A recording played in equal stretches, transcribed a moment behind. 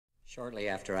Shortly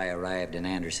after I arrived in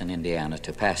Anderson, Indiana,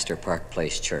 to pastor Park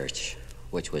Place Church,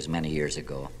 which was many years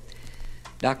ago,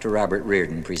 Dr. Robert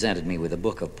Reardon presented me with a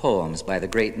book of poems by the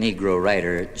great Negro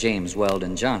writer James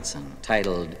Weldon Johnson,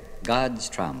 titled God's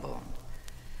Trombone.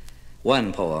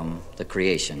 One poem, The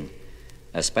Creation,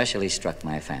 especially struck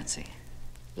my fancy.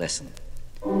 Listen.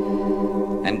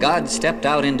 And God stepped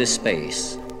out into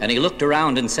space, and he looked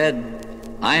around and said,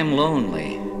 I'm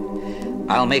lonely.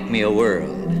 I'll make me a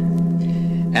world.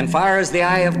 And far as the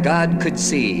eye of God could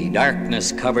see,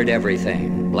 darkness covered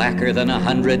everything, blacker than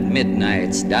 100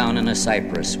 midnights down in a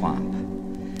cypress swamp.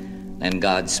 Then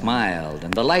God smiled,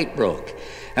 and the light broke,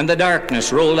 and the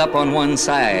darkness rolled up on one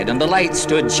side, and the light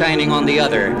stood shining on the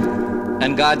other.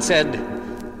 And God said,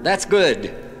 that's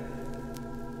good.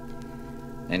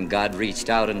 Then God reached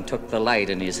out and took the light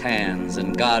in his hands,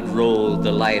 and God rolled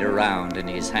the light around in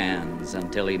his hands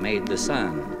until he made the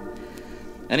sun.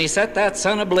 And he set that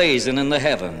sun ablazing in the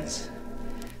heavens.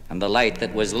 And the light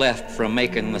that was left from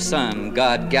making the sun,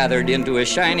 God gathered into a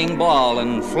shining ball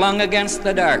and flung against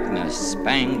the darkness,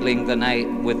 spangling the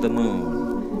night with the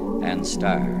moon and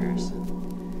stars.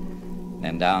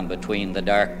 Then down between the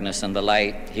darkness and the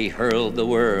light, he hurled the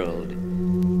world.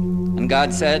 And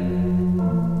God said,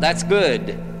 that's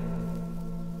good.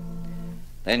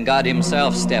 Then God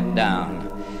himself stepped down.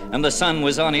 And the sun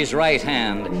was on his right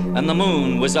hand, and the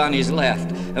moon was on his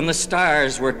left, and the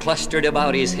stars were clustered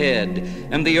about his head,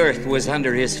 and the earth was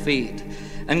under his feet.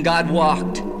 And God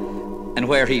walked, and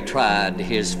where he trod,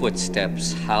 his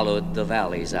footsteps hollowed the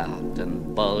valleys out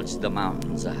and bulged the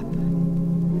mountains up.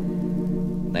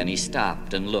 Then he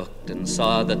stopped and looked and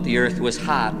saw that the earth was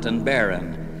hot and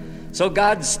barren. So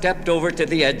God stepped over to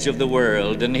the edge of the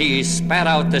world, and he spat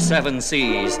out the 7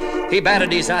 seas. He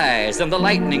batted his eyes, and the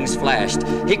lightnings flashed.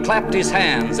 He clapped his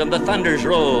hands, and the thunders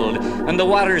rolled, and the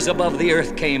waters above the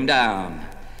earth came down.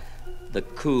 The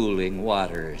cooling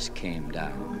waters came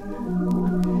down.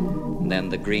 And then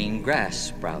the green grass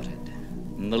sprouted,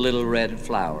 and the little red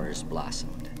flowers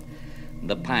blossomed.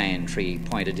 The pine tree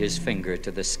pointed his finger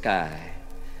to the sky.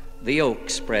 The oak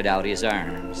spread out his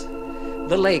arms.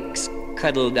 The lakes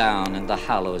cuddled down in the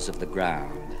hollows of the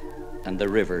ground, and the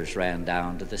rivers ran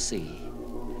down to the sea.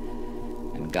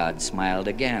 And God smiled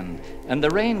again, and the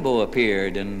rainbow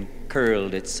appeared and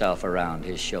curled itself around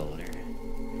his shoulder.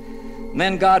 And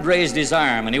then God raised his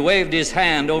arm, and he waved his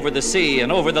hand over the sea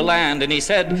and over the land, and he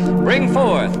said, bring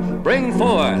forth, bring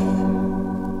forth.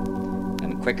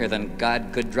 And quicker than God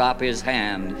could drop his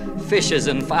hand, fishes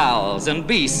and fowls and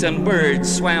beasts and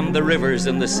birds swam the rivers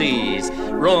and the seas,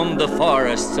 roamed the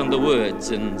forests and the woods,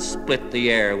 and split the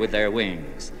air with their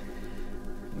wings.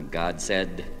 And God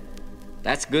said,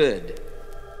 that's good.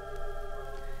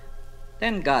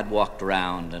 Then God walked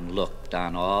around and looked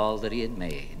on all that he had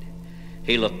made.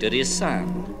 He looked at his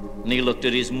sun, and he looked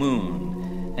at his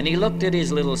moon, and he looked at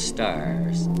his little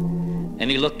stars, and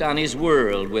he looked on his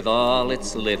world with all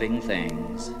its living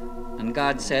things. And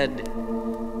God said,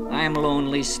 I'm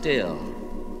lonely still.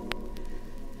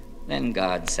 Then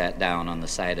God sat down on the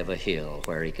side of a hill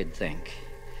where he could think.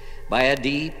 By a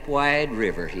deep, wide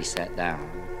river he sat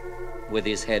down. With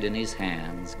his head in his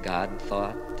hands, God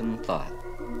thought and thought,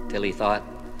 till he thought,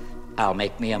 I'll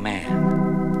make me a man.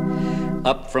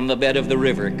 Up from the bed of the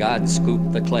river, God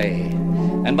scooped the clay,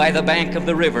 and by the bank of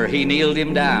the river he kneeled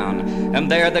him down, and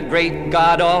there the great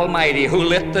God Almighty, who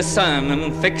lit the sun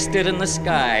and fixed it in the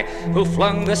sky, who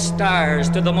flung the stars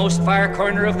to the most far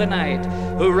corner of the night,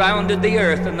 who rounded the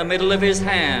earth in the middle of his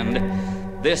hand,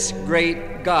 this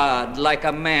great God, like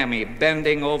a mammy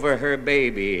bending over her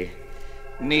baby,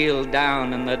 kneeled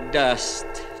down in the dust,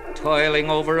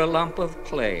 toiling over a lump of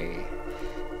clay,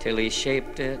 till he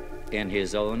shaped it in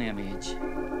his own image.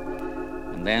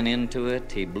 And then into it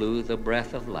he blew the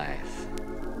breath of life,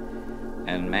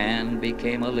 and man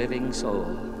became a living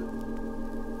soul.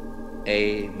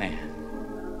 Amen.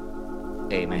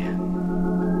 Amen.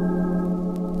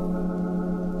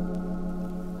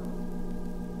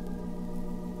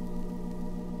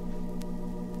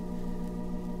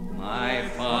 My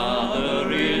Father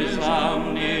is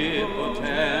omnipotent,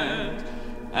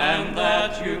 and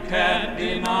that you can't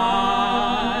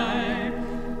deny,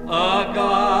 a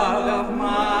God of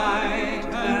might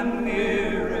and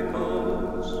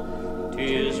miracles,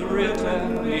 'tis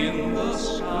written in the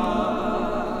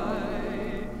sky.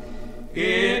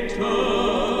 It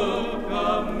took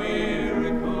a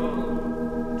miracle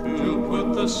to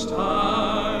put the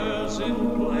stars in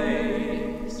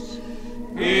place.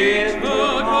 It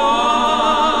took a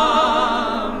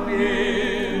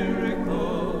miracle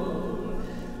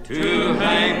to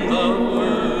hang the world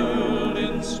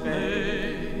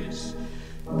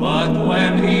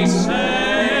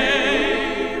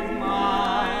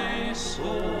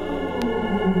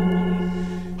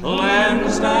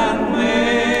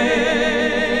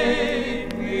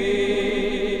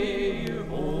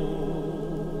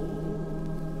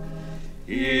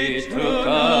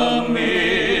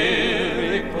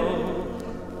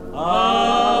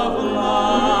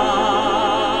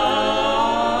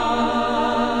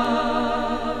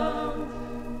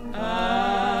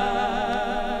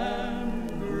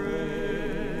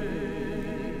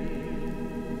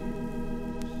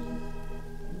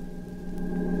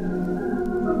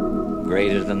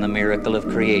greater than the miracle of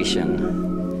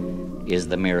creation is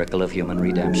the miracle of human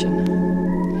redemption.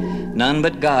 None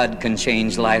but God can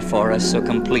change life for us so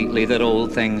completely that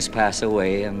old things pass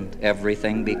away and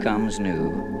everything becomes new.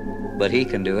 But He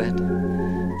can do it.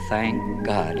 Thank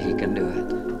God He can do it.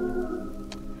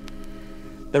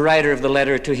 The writer of the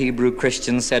letter to Hebrew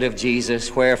Christians said of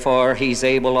Jesus, "Wherefore He's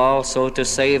able also to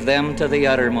save them to the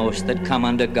uttermost that come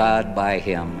unto God by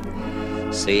Him,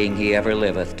 seeing He ever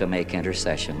liveth to make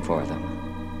intercession for them."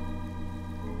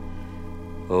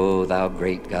 O thou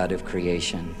great God of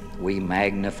creation, we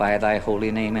magnify thy holy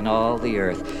name in all the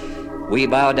earth. We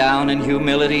bow down in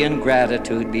humility and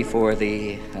gratitude before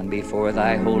thee and before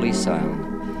thy holy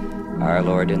Son, our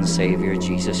Lord and Savior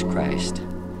Jesus Christ,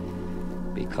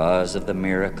 because of the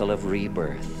miracle of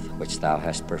rebirth which thou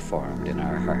hast performed in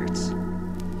our hearts.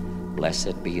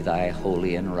 Blessed be thy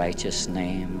holy and righteous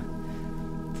name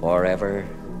forever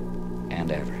and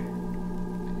ever.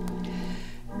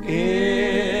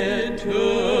 It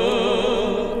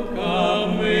took a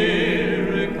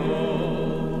miracle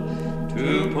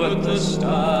to put the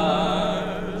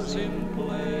stars in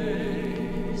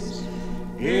place.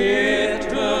 It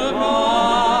took a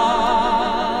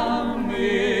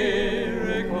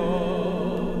miracle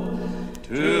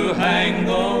to hang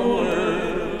the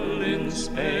world in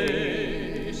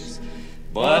space.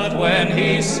 But when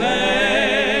He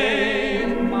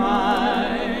saved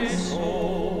my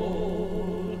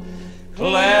soul,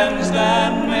 cleansed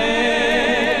and made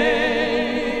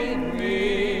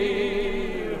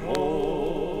me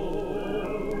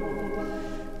whole,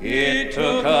 it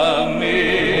took a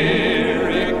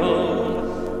miracle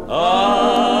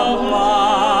of love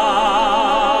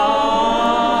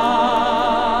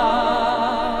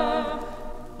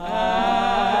and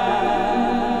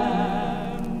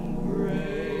grace.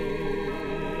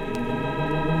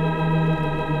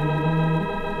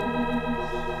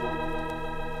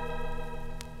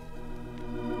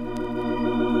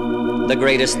 The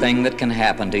greatest thing that can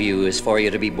happen to you is for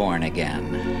you to be born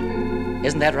again.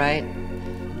 Isn't that right?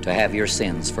 To have your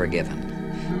sins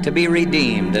forgiven, to be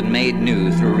redeemed and made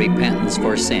new through repentance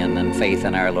for sin and faith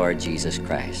in our Lord Jesus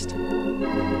Christ.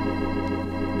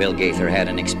 Bill Gaither had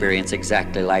an experience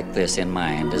exactly like this in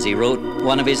mind as he wrote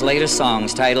one of his latest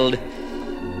songs titled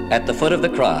 "At the Foot of the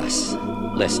Cross."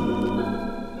 Listen.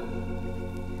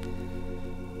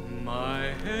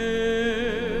 My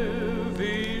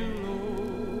heavy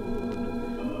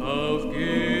load of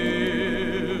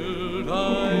guilt I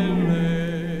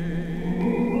lay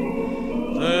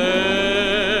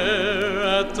there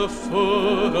at the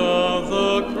foot of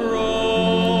the cross.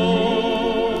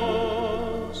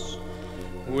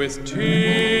 With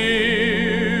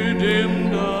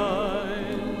tear-dimmed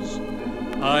eyes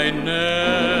I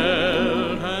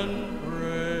knelt and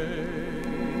prayed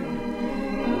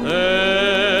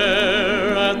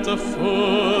there at the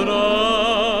foot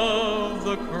of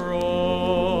the cross.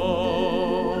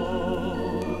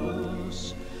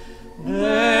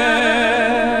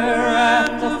 There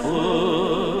at the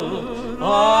foot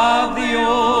of the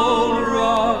old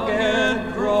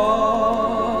rugged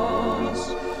cross,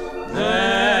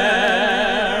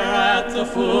 there at the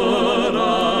foot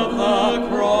of the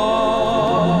cross,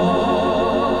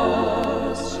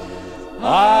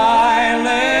 I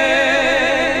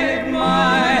laid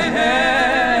my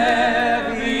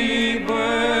heavy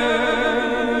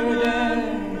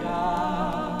burden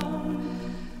down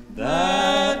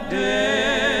that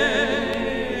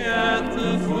day at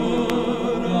the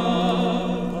foot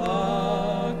of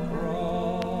the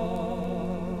cross.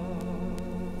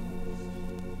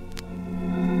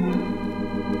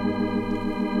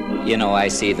 You know, I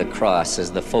see the cross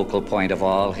as the focal point of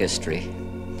all history.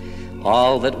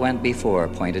 All that went before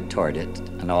pointed toward it,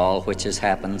 and all which has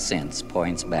happened since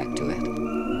points back to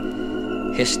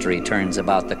it. History turns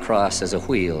about the cross as a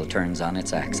wheel turns on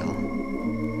its axle.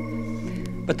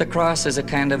 But the cross is a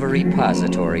kind of a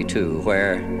repository, too,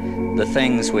 where the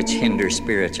things which hinder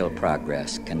spiritual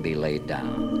progress can be laid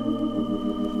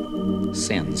down.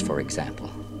 Sins, for example.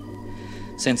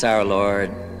 Since our Lord,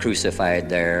 crucified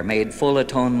there, made full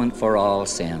atonement for all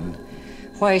sin,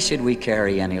 why should we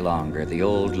carry any longer the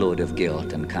old load of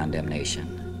guilt and condemnation?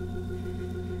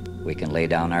 We can lay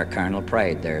down our carnal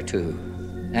pride there too,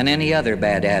 and any other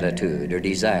bad attitude or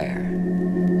desire,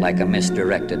 like a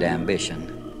misdirected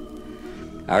ambition.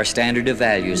 Our standard of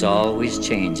values always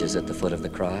changes at the foot of the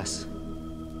cross.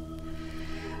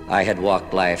 I had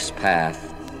walked life's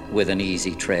path with an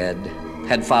easy tread,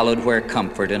 had followed where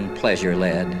comfort and pleasure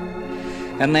led,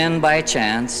 and then by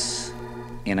chance,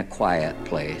 in a quiet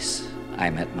place,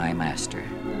 I met my master,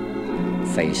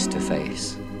 face to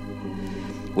face.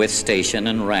 With station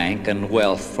and rank and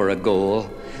wealth for a goal,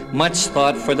 Much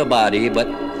thought for the body, but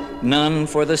none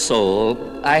for the soul.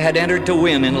 I had entered to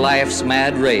win in life's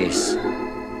mad race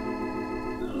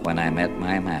when I met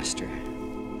my master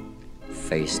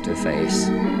face to face.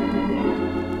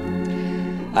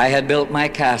 I had built my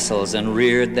castles and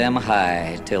reared them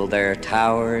high till their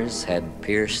towers had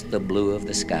pierced the blue of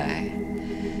the sky.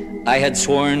 I had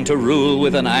sworn to rule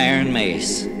with an iron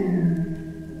mace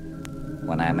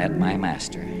when I met my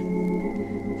master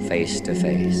face to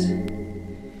face.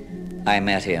 I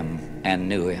met him and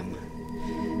knew him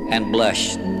and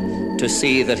blushed to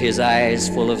see that his eyes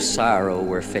full of sorrow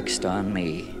were fixed on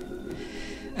me.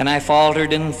 And I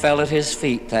faltered and fell at his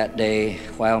feet that day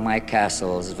while my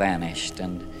castles vanished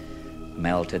and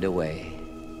melted away,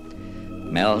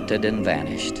 melted and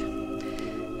vanished.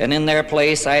 And in their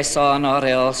place I saw naught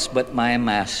else but my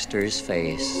master's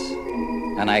face.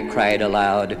 And I cried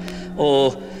aloud,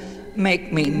 "Oh,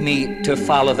 make me meet to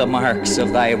follow the marks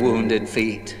of thy wounded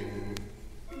feet."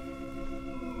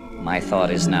 My thought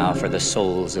is now for the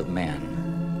souls of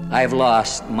men. I've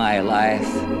lost my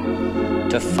life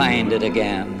to find it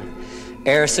again,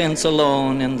 ere since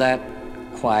alone in that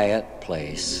quiet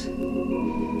place,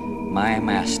 my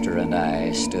master and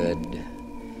I stood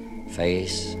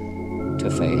face to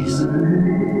face.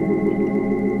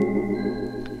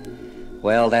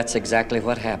 Well, that's exactly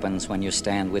what happens when you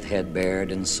stand with head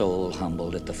bared and soul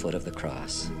humbled at the foot of the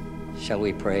cross. Shall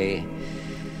we pray?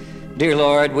 Dear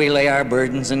Lord, we lay our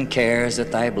burdens and cares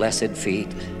at thy blessed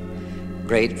feet,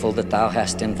 grateful that thou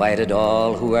hast invited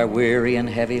all who are weary and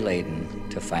heavy laden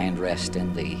to find rest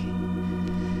in thee.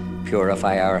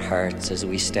 Purify our hearts as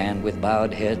we stand with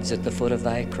bowed heads at the foot of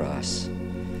thy cross.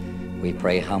 We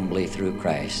pray humbly through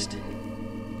Christ.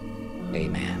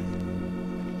 Amen.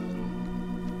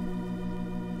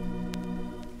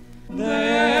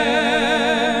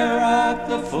 There at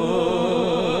the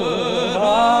foot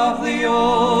of the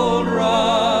old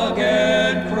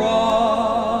rugged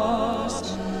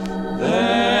cross,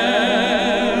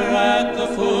 there at the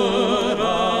foot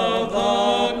of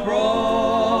the cross,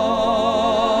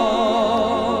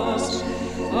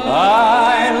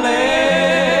 I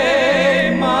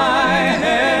lay my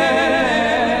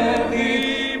heavy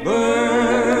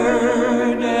burden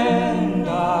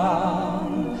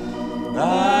down.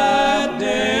 That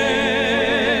day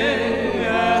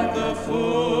at the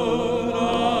foot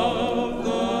of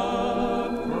the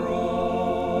cross.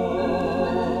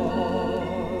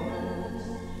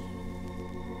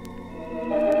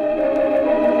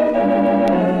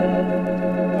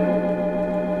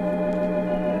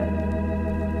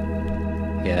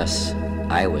 Yes,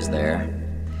 I was there.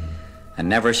 And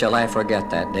never shall I forget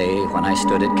that day when I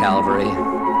stood at Calvary,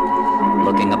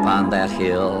 looking upon that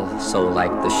hill so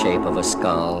like the shape of a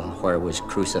skull where was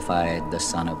crucified the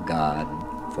Son of God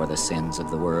for the sins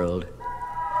of the world.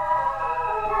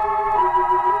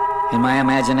 In my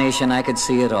imagination I could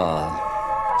see it all.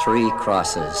 3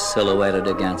 crosses silhouetted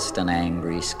against an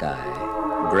angry sky,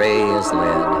 gray as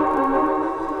lead.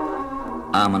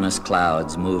 Ominous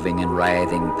clouds moving in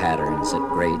writhing patterns at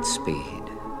great speed.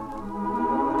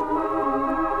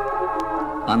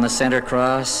 On the center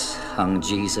cross hung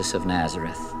Jesus of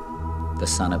Nazareth, the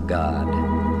Son of God,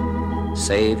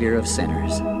 Savior of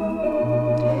sinners.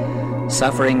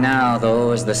 Suffering now,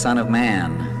 though, as the Son of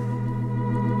Man,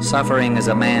 suffering as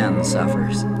a man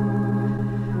suffers.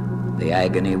 The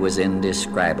agony was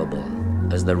indescribable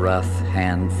as the rough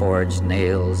hand-forged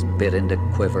nails bit into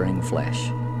quivering flesh.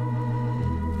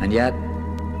 And yet,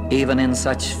 even in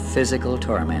such physical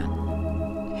torment,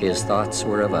 his thoughts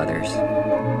were of others.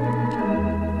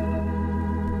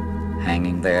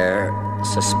 Hanging there,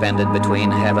 suspended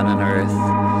between heaven and earth,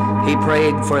 he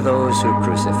prayed for those who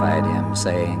crucified him,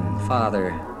 saying,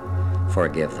 "Father,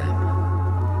 forgive them.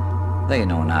 They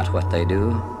know not what they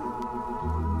do."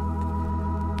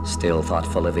 Still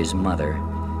thoughtful of his mother,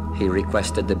 he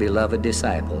requested the beloved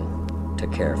disciple to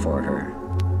care for her.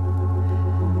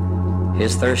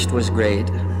 His thirst was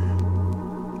great,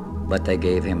 but they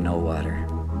gave him no water.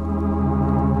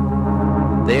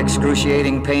 The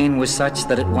excruciating pain was such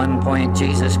that at one point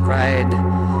Jesus cried,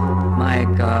 my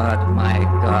God,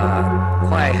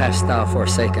 why hast thou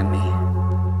forsaken me?"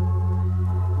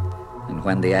 And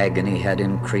when the agony had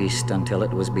increased until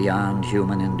it was beyond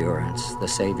human endurance, the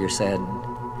Savior said,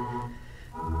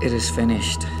 "It is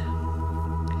finished,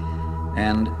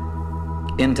 and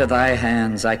into thy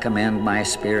hands I commend my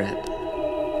spirit."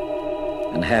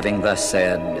 And having thus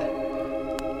said,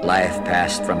 life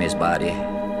passed from his body.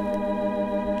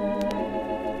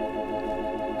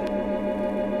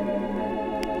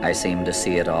 I seemed to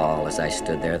see it all as I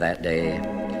stood there that day,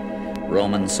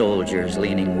 Roman soldiers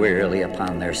leaning wearily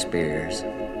upon their spears,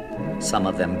 some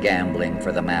of them gambling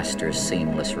for the master's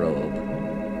seamless robe.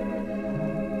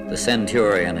 The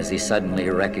centurion, as he suddenly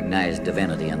recognized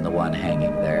divinity in the one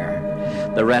hanging there.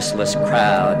 The restless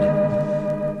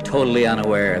crowd, totally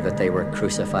unaware that they were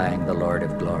crucifying the Lord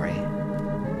of glory.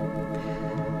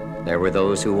 There were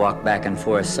those who walked back and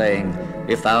forth saying,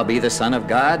 "If thou be the Son of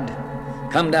God,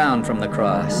 come down from the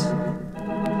cross."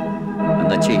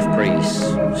 And the chief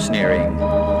priests, sneering,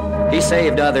 "He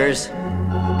saved others,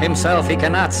 himself he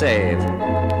cannot save."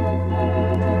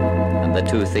 And the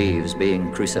two thieves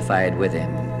being crucified with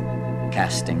him,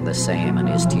 casting the same in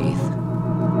his teeth.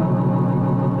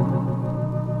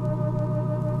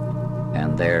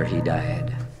 And there he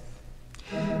died.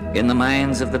 In the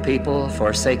minds of the people,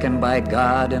 forsaken by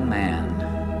God and man,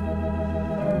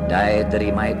 died that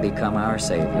he might become our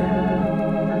Savior.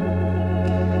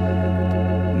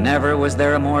 Never was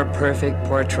there a more perfect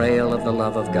portrayal of the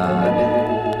love of God.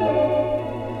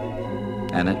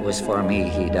 And it was for me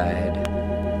he died,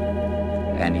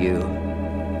 and you.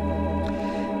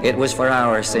 It was for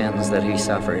our sins that he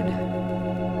suffered.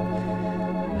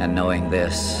 And knowing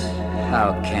this,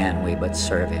 how can we but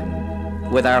serve him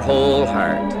with our whole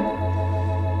heart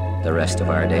the rest of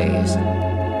our days?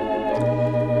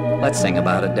 Let's sing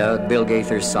about it, Doug. Bill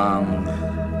Gaither's song,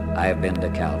 "I've Been to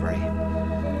Calvary."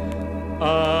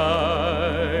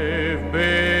 I've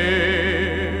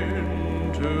been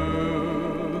to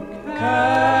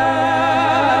Calvary.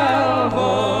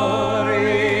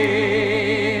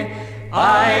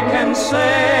 I can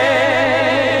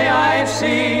say I've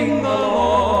seen the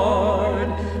Lord.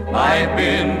 I've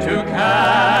been to Calvary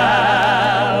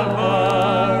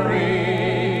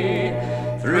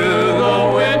through the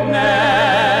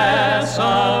witness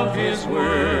of his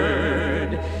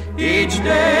word each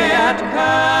day at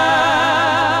Calvary.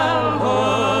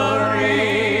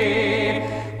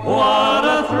 What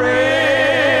a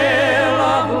thrill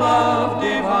of love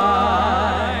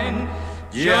divine,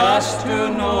 just to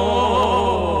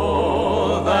know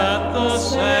that the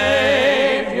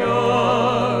Savior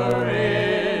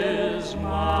is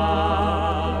mine.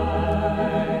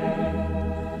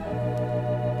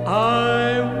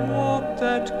 I walked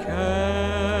that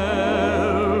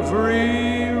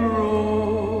Calvary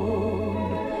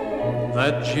road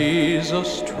that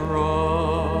Jesus trod.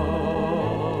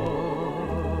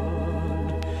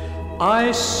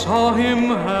 I saw him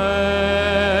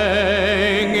hanging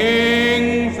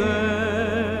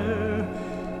there,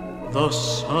 the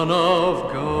Son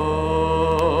of God.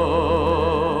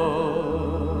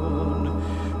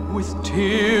 With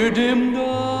tear-dimmed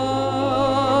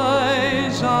eyes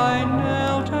I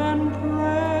knelt and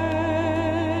prayed,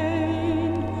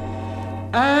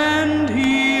 and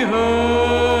he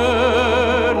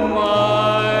heard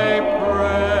my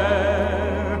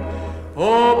prayer.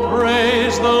 Oh,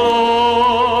 praise the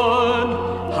Lord,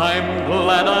 I'm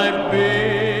glad I've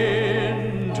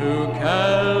been to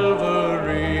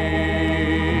Calvary.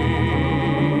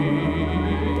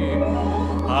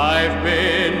 I've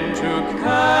been to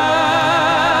Calvary.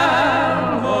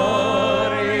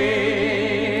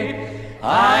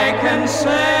 I can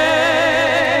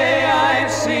say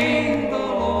I've seen the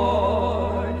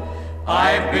Lord.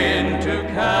 I've been to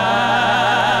Calvary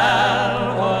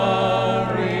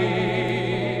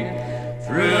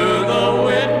through the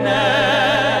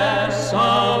witness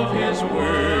of his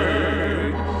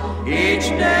word each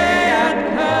day at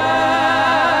Calvary.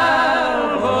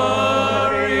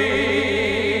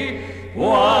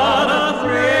 What a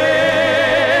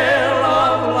thrill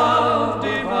of love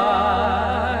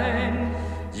divine,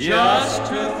 just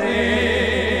to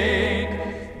think,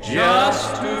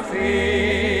 just to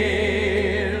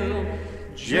feel,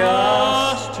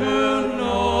 just to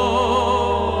know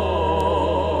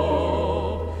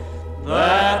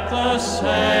that the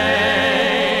Savior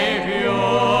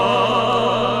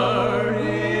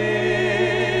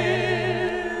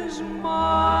is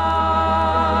mine.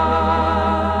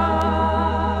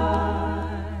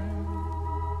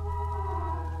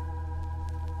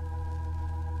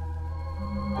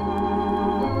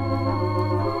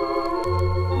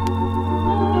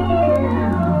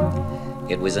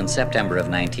 It was in September of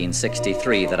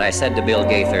 1963 that I said to Bill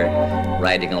Gaither,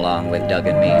 riding along with Doug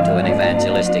and me to an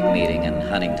evangelistic meeting in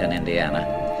Huntington, Indiana,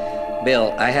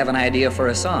 "Bill, I have an idea for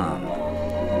a song.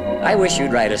 I wish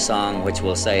you'd write a song which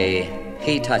will say,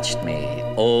 'He touched me,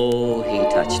 oh, he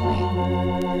touched me.'"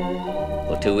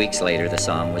 Well, 2 weeks later, the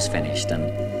song was finished,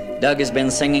 and Doug has been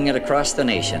singing it across the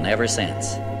nation ever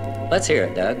since. Let's hear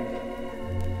it, Doug.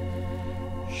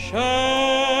 Shackled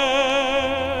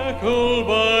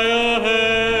by a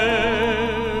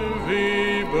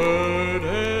heavy burden,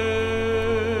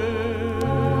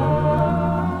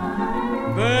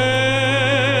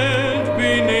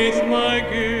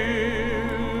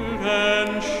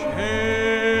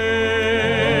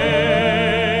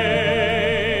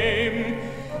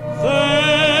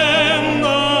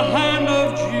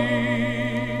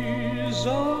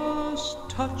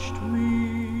 touched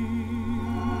me.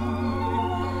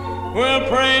 Well,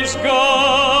 praise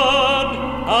God,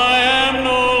 I am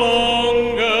no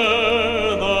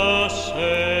longer the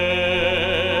same.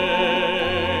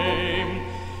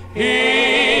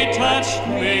 He touched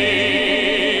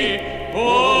me,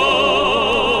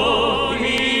 oh,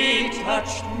 he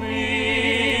touched me,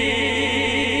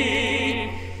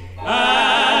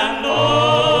 and oh,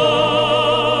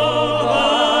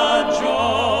 the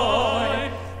joy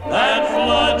that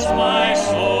floods my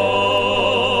soul.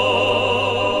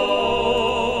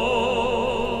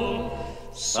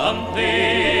 Something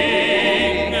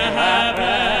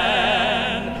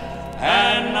happened,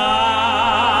 and now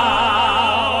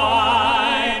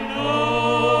I know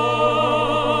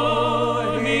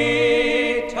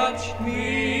he touched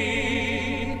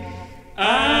me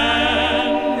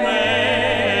and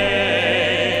made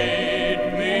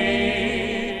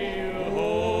me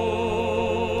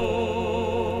whole.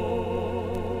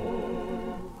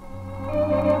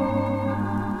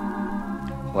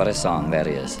 What a song that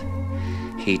is.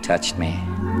 He touched me.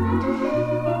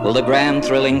 Well, the grand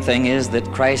thrilling thing is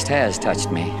that Christ has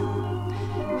touched me.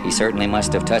 He certainly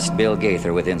must have touched Bill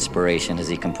Gaither with inspiration as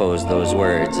he composed those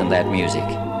words and that music.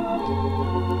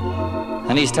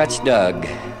 And he's touched Doug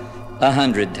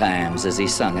 100 times as he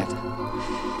sung it,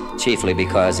 chiefly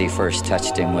because he first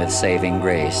touched him with saving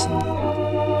grace and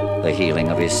the healing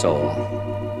of his soul.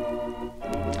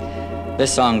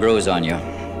 This song grows on you.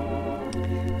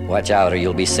 Watch out or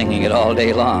you'll be singing it all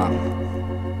day long.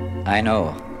 I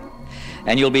know.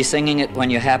 And you'll be singing it when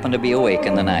you happen to be awake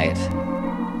in the night.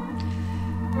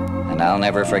 And I'll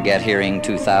never forget hearing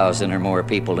 2,000 or more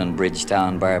people in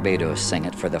Bridgetown, Barbados sing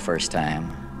it for the first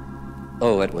time.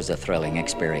 Oh, it was a thrilling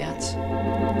experience.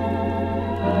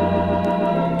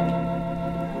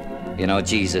 You know,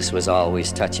 Jesus was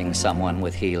always touching someone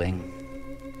with healing.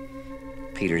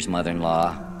 Peter's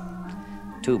mother-in-law,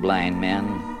 2 blind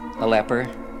men, a leper,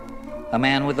 a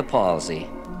man with the palsy.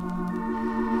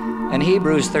 And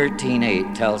Hebrews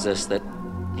 13:8 tells us that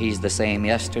he's the same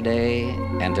yesterday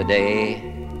and today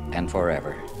and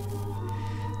forever.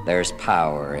 There's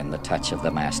power in the touch of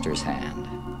the Master's hand.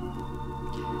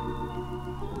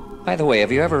 By the way,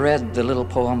 have you ever read the little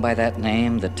poem by that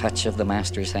name, The Touch of the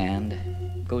Master's Hand?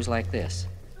 It goes like this.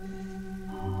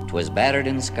 'Twas battered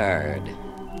and scarred,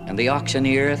 and the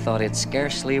auctioneer thought it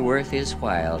scarcely worth his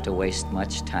while to waste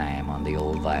much time on the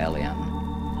old violin.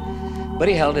 But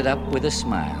he held it up with a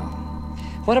smile.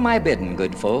 "What am I bidding,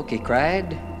 good folk?" he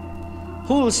cried.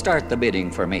 "Who'll start the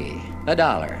bidding for me?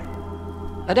 $1.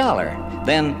 $1.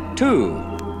 Then 2.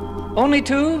 Only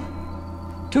 2?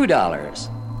 $2.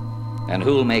 And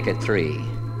who'll make it 3?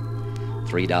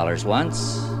 $3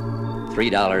 once,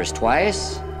 $3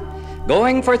 twice,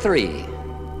 going for 3.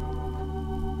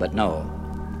 But no,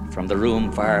 from the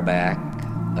room far back,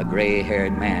 a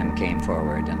gray-haired man came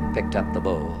forward and picked up the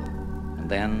bow. And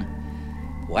then,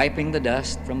 wiping the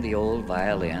dust from the old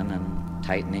violin and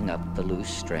tightening up the loose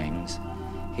strings,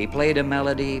 he played a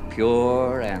melody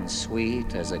pure and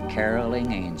sweet as a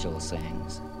caroling angel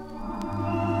sings.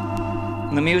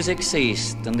 And the music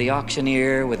ceased, and the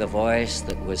auctioneer, with a voice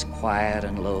that was quiet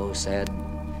and low, said,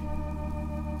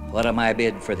 "What am I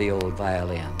bid for the old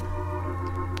violin?"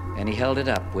 And he held it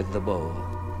up with the bow.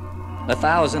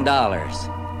 $1,000.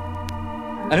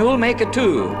 And who'll make it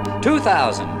 2?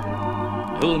 2,000.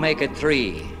 Who'll make it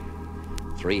 3?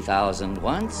 3,000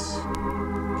 once,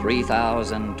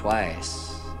 3,000 twice.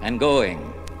 And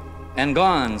going, and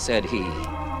gone, said he,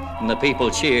 and the people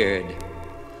cheered.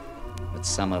 But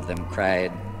some of them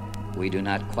cried, "We do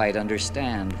not quite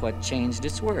understand what changed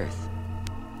its worth."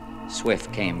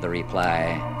 Swift came the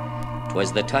reply,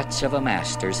 "'Twas the touch of a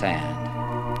master's hand."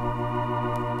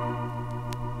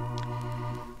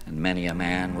 Many a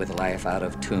man with life out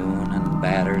of tune and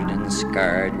battered and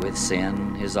scarred with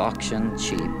sin is auctioned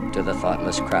cheap to the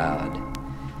thoughtless crowd,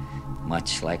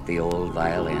 much like the old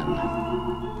violin.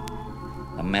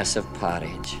 A mess of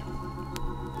pottage,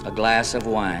 a glass of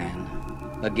wine,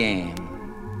 a game,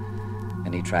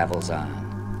 and he travels on.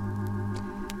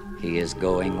 He is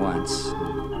going once,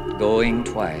 going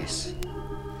twice.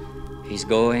 He's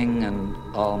going and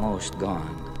almost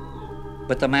gone.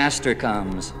 But the Master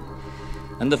comes,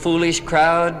 and the foolish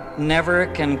crowd never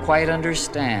can quite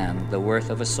understand the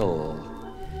worth of a soul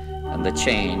and the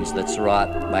change that's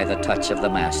wrought by the touch of the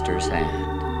Master's hand.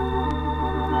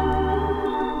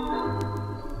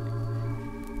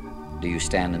 Do you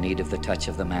stand in need of the touch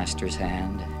of the Master's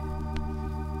hand?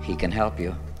 He can help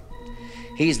you.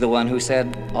 He's the one who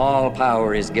said, "All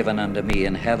power is given unto me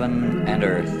in heaven and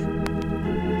earth."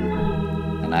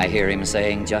 And I hear him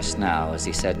saying just now, as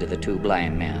he said to the 2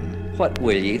 blind men, "What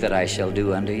will ye that I shall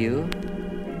do unto you?"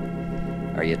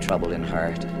 Are you troubled in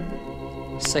heart,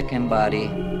 sick in body,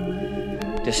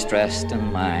 distressed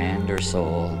in mind or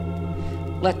soul?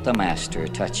 Let the Master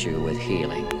touch you with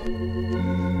healing.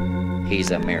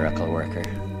 He's a miracle worker.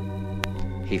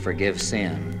 He forgives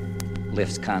sin,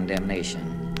 lifts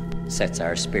condemnation, sets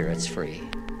our spirits free.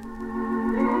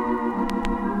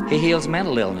 He heals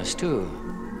mental illness too.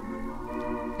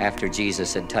 After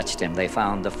Jesus had touched him, they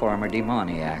found the former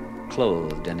demoniac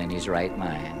clothed and in his right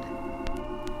mind.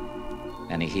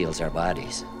 And he heals our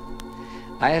bodies.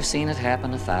 I have seen it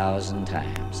happen 1,000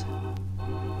 times.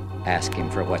 Ask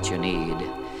him for what you need,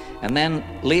 and then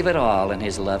leave it all in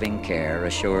his loving care,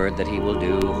 assured that he will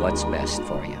do what's best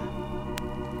for you.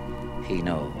 He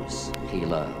knows, he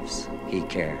loves, he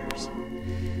cares.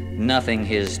 Nothing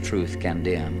his truth can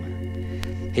dim.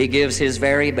 He gives his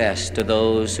very best to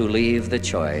those who leave the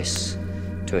choice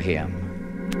to him.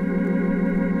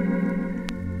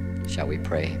 Shall we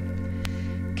pray?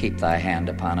 Keep thy hand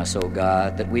upon us, O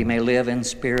God, that we may live in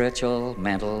spiritual,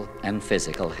 mental, and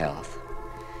physical health.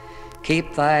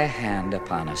 Keep thy hand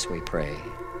upon us, we pray,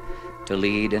 to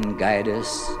lead and guide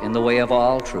us in the way of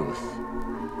all truth.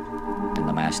 In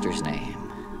the Master's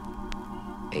name,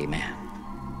 amen.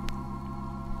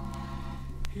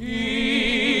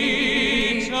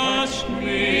 He touched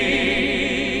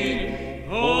me,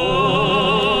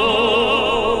 oh,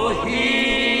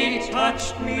 he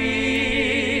touched me,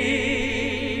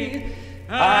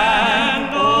 and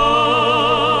oh,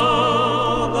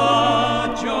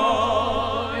 the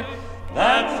joy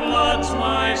that floods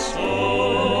my soul.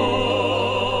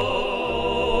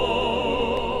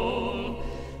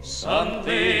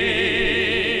 Something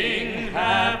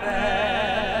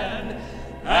happened,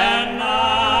 and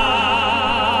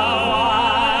now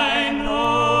I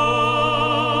know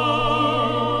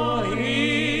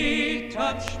he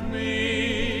touched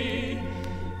me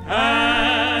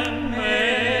and made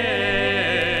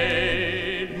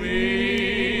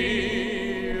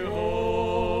me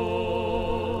whole.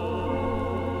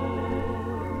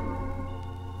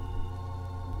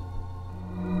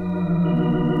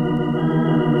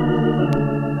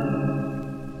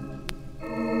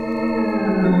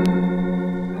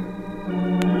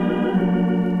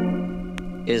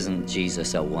 Isn't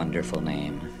Jesus a wonderful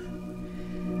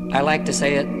name? I like to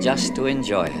say it just to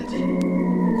enjoy it.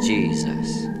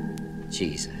 Jesus,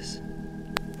 Jesus.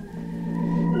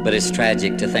 But it's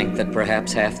tragic to think that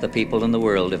perhaps half the people in the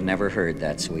world have never heard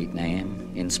that sweet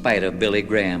name, in spite of Billy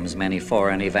Graham's many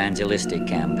foreign evangelistic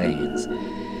campaigns,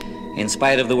 in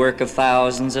spite of the work of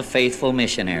thousands of faithful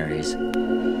missionaries.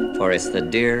 For it's the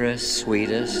dearest,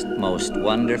 sweetest, most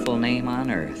wonderful name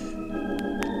on earth,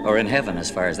 or in heaven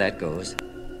as far as that goes.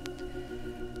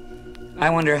 I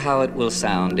wonder how it will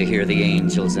sound to hear the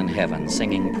angels in heaven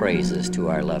singing praises to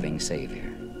our loving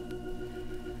Savior.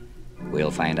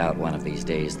 We'll find out one of these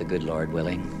days, the good Lord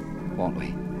willing, won't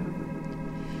we?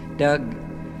 Doug,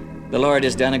 the Lord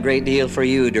has done a great deal for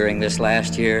you during this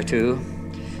last year, too.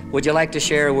 Would you like to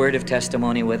share a word of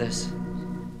testimony with us?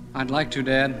 I'd like to,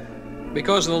 Dad,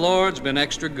 because the Lord's been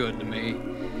extra good to me.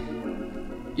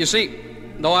 You see,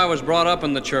 though I was brought up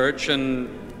in the church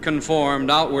and conformed,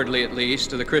 outwardly at least,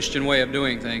 to the Christian way of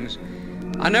doing things,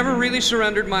 I never really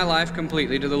surrendered my life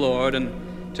completely to the Lord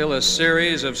until a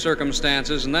series of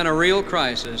circumstances and then a real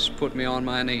crisis put me on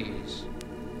my knees.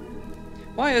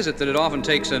 Why is it that it often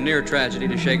takes a near tragedy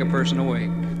to shake a person awake?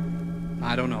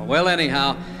 I don't know. Well,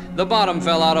 anyhow, the bottom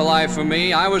fell out of life for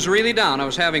me. I was really down. I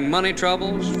was having money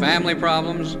troubles, family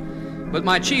problems, but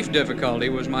my chief difficulty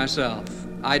was myself.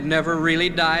 I'd never really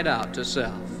died out to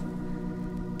self.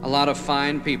 A lot of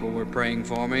fine people were praying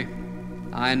for me.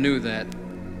 I knew that.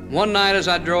 One night as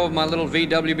I drove my little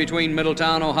VW between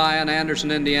Middletown, Ohio and Anderson,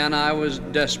 Indiana, I was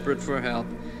desperate for help.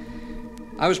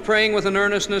 I was praying with an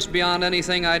earnestness beyond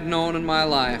anything I'd known in my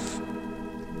life.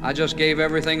 I just gave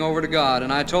everything over to God,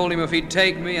 and I told him if he'd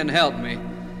take me and help me,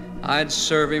 I'd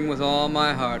serve him with all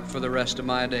my heart for the rest of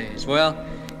my days. Well,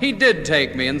 he did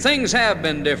take me, and things have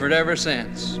been different ever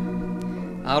since.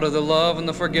 Out of the love and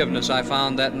the forgiveness I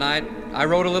found that night, I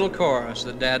wrote a little chorus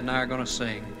that Dad and I are going to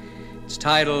sing. It's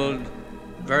titled,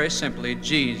 very simply,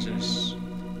 Jesus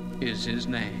is his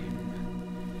name.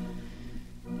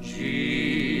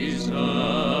 Jesus,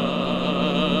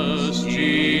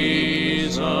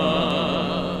 Jesus,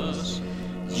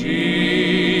 Jesus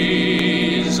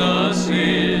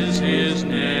is his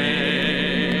name.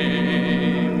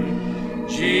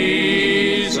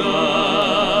 Jesus,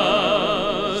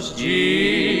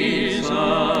 Jesus,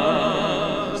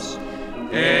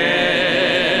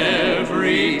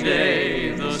 every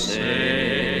day the same.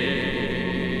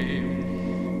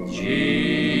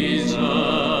 Jesus.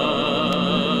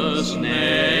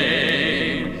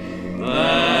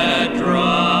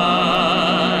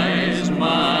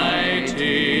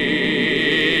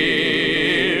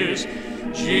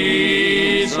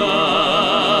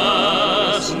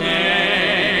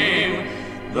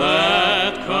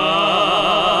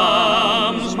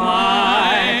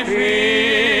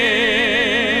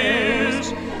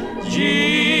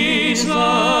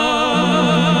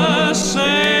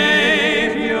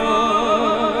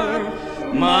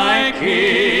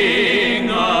 King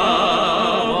of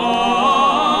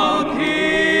all kings,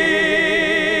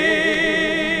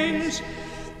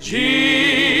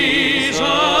 Jesus,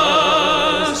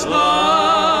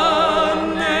 the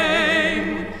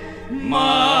name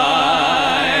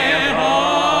my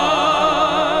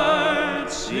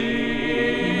heart sings.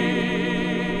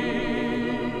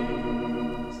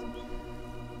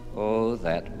 Oh,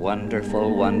 that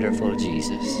wonderful, wonderful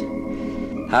Jesus.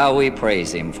 How we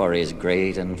praise him for his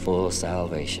great and full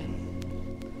salvation.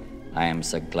 I am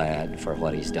so glad for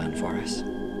what he's done for us.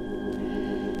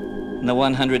 In the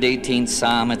 118th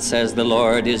Psalm it says, "The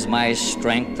Lord is my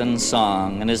strength and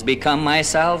song, and has become my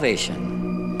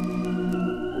salvation."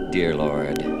 Dear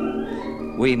Lord,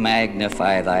 we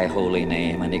magnify thy holy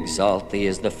name and exalt thee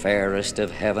as the fairest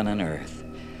of heaven and earth.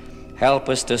 Help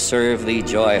us to serve thee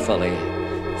joyfully,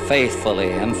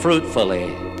 faithfully, and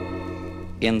fruitfully.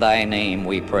 In thy name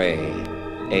we pray.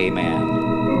 Amen.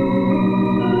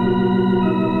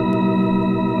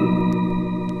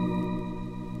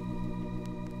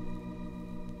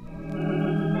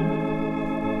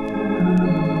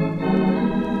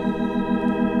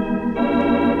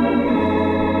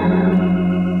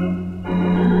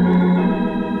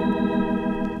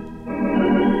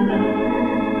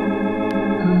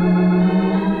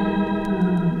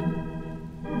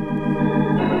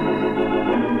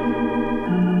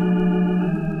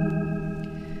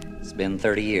 It's been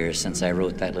 30 years since I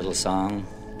wrote that little song.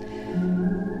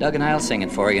 Doug and I'll sing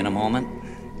it for you in a moment.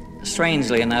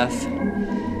 Strangely enough,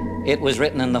 it was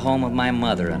written in the home of my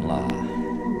mother-in-law.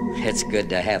 It's good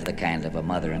to have the kind of a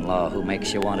mother-in-law who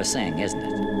makes you want to sing, isn't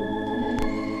it?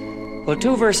 Well,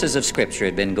 two verses of scripture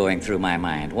had been going through my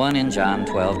mind. One in John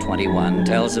 12:21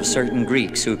 tells of certain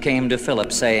Greeks who came to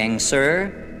Philip saying,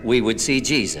 "Sir, we would see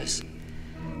Jesus."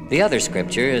 The other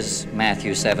scripture is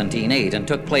Matthew 17:8 and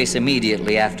took place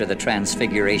immediately after the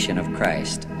transfiguration of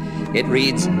Christ. It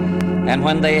reads, "And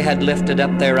when they had lifted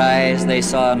up their eyes, they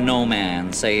saw no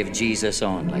man save Jesus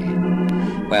only."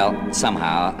 Well,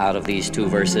 somehow out of these two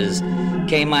verses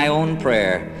came my own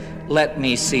prayer, "Let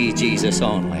me see Jesus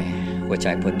only," which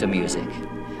I put to music.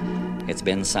 It's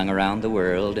been sung around the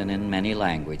world and in many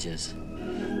languages.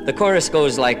 The chorus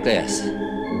goes like this.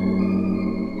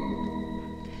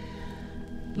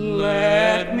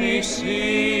 Let me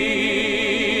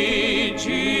see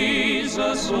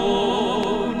Jesus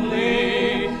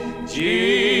only,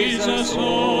 Jesus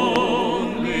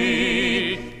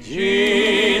only,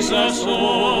 Jesus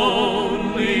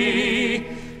only.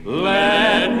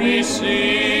 Let me see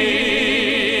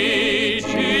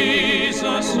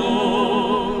Jesus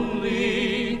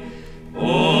only,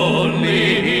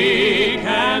 only he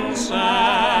can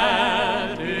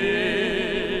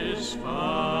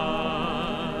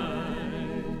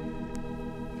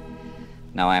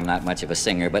Now, I'm not much of a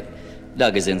singer, but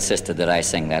Doug has insisted that I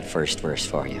sing that first verse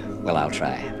for you. Well, I'll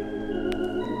try.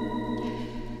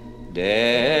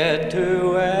 Dead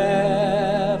to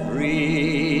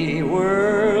every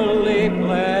worldly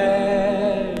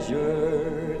pleasure,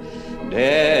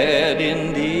 dead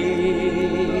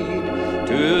indeed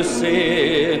to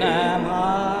sin am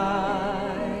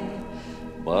I,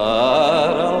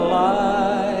 but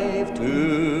alive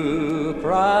to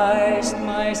Christ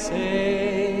my Savior.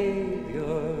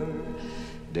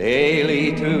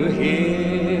 Daily to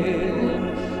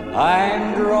him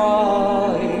I'm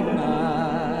drawing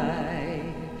nigh.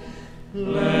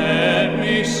 Let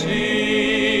me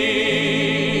see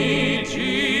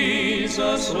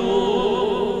Jesus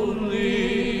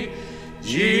only,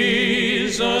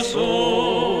 Jesus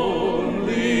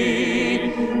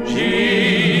only,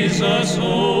 Jesus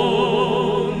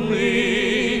only.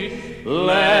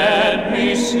 Let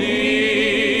me see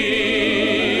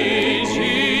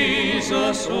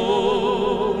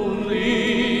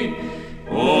only,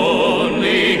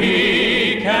 only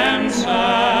he can satisfy.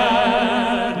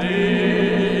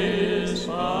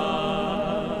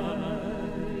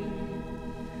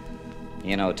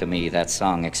 You know, to me, that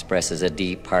song expresses a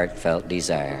deep, heartfelt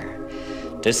desire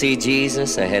to see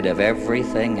Jesus ahead of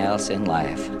everything else in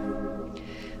life.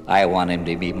 I want him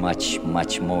to be much,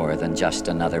 much more than just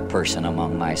another person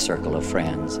among my circle of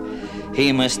friends.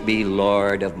 He must be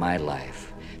Lord of my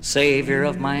life, Savior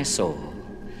of my soul,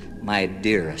 my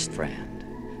dearest friend,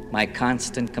 my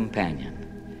constant companion.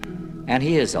 And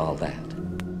he is all that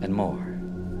and more.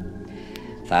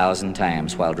 1,000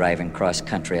 times while driving cross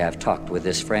country, I've talked with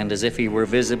this friend as if he were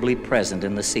visibly present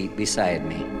in the seat beside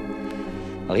me.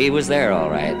 Well, he was there all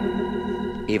right,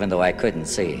 even though I couldn't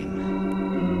see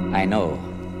him. I know,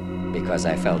 because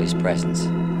I felt his presence.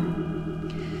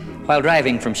 While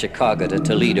driving from Chicago to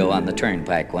Toledo on the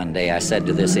turnpike one day, I said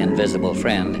to this invisible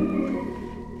friend,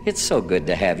 It's so good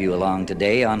to have you along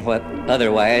today on what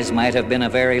otherwise might have been a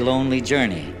very lonely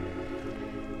journey.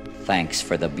 Thanks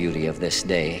for the beauty of this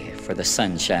day, for the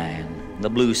sunshine, the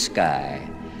blue sky,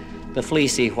 the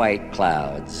fleecy white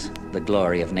clouds, the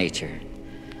glory of nature.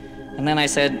 And then I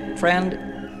said, friend,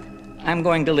 I'm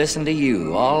going to listen to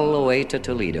you all the way to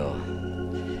Toledo.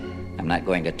 I'm not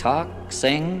going to talk,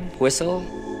 sing, whistle,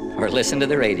 or listen to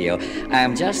the radio.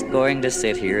 I'm just going to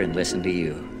sit here and listen to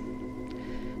you.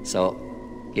 So,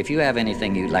 if you have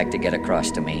anything you'd like to get across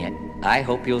to me, I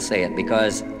hope you'll say it,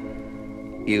 because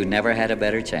you never had a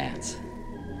better chance.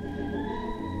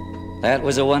 That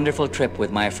was a wonderful trip with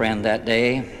my friend that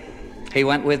day. He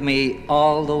went with me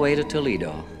all the way to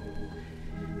Toledo.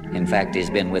 In fact, he's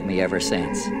been with me ever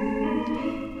since.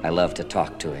 I love to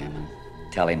talk to him and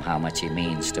tell him how much he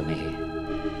means to me.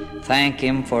 Thank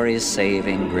him for his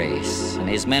saving grace and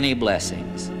his many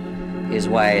blessings, his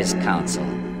wise counsel,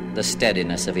 the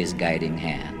steadiness of his guiding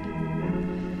hand.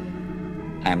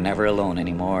 I'm never alone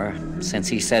anymore, since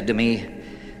he said to me,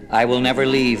 I will never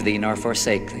leave thee nor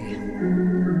forsake thee.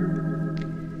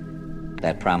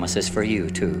 That promise is for you,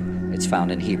 too. It's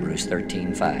found in Hebrews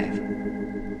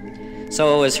 13:5.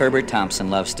 So, as Herbert Thompson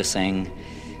loves to sing,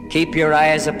 keep your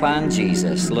eyes upon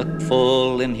Jesus, look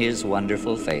full in his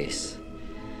wonderful face,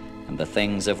 and the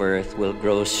things of earth will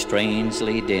grow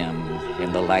strangely dim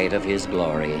in the light of his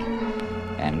glory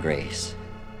and grace.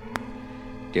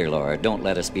 Dear Lord, don't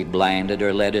let us be blinded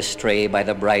or led astray by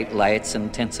the bright lights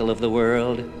and tinsel of the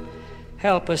world.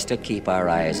 Help us to keep our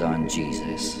eyes on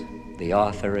Jesus, the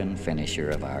author and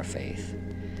finisher of our faith.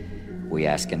 We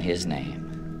ask in his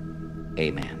name.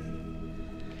 Amen.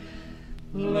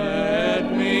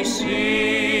 Let me see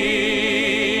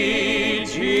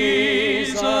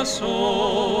Jesus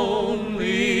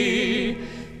only,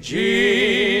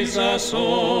 Jesus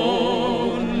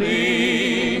only,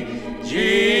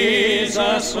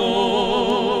 Jesus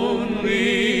only.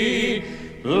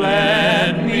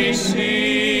 Let me see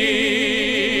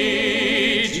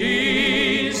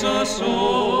Jesus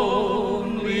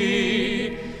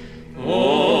only.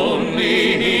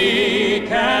 Only he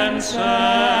can save.